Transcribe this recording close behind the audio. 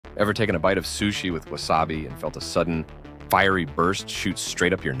Ever taken a bite of sushi with wasabi and felt a sudden, fiery burst shoot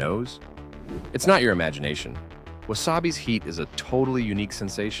straight up your nose? It's not your imagination. Wasabi's heat is a totally unique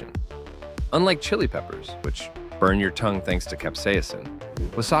sensation. Unlike chili peppers, which burn your tongue thanks to capsaicin,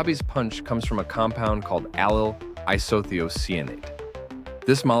 wasabi's punch comes from a compound called allyl isothiocyanate.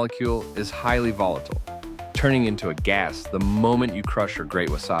 This molecule is highly volatile, turning into a gas the moment you crush or grate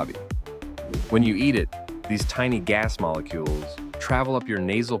wasabi. When you eat it, these tiny gas molecules travel up your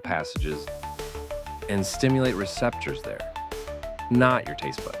nasal passages and stimulate receptors there, not your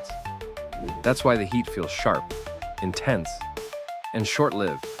taste buds. That's why the heat feels sharp, intense, and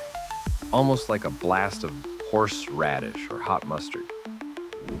short-lived, almost like a blast of horseradish or hot mustard.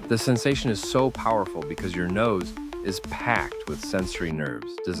 The sensation is so powerful because your nose is packed with sensory nerves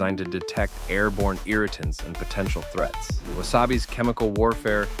designed to detect airborne irritants and potential threats. Wasabi's chemical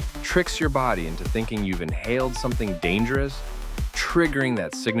warfare tricks your body into thinking you've inhaled something dangerous, triggering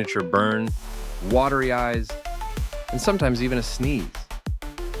that signature burn, watery eyes, and sometimes even a sneeze.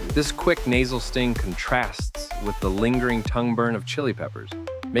 This quick nasal sting contrasts with the lingering tongue burn of chili peppers,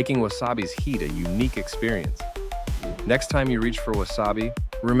 making wasabi's heat a unique experience. Next time you reach for wasabi,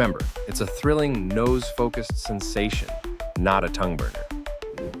 remember, it's a thrilling, nose-focused sensation, not a tongue burner.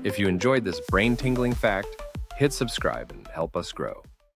 If you enjoyed this brain-tingling fact, hit subscribe and help us grow.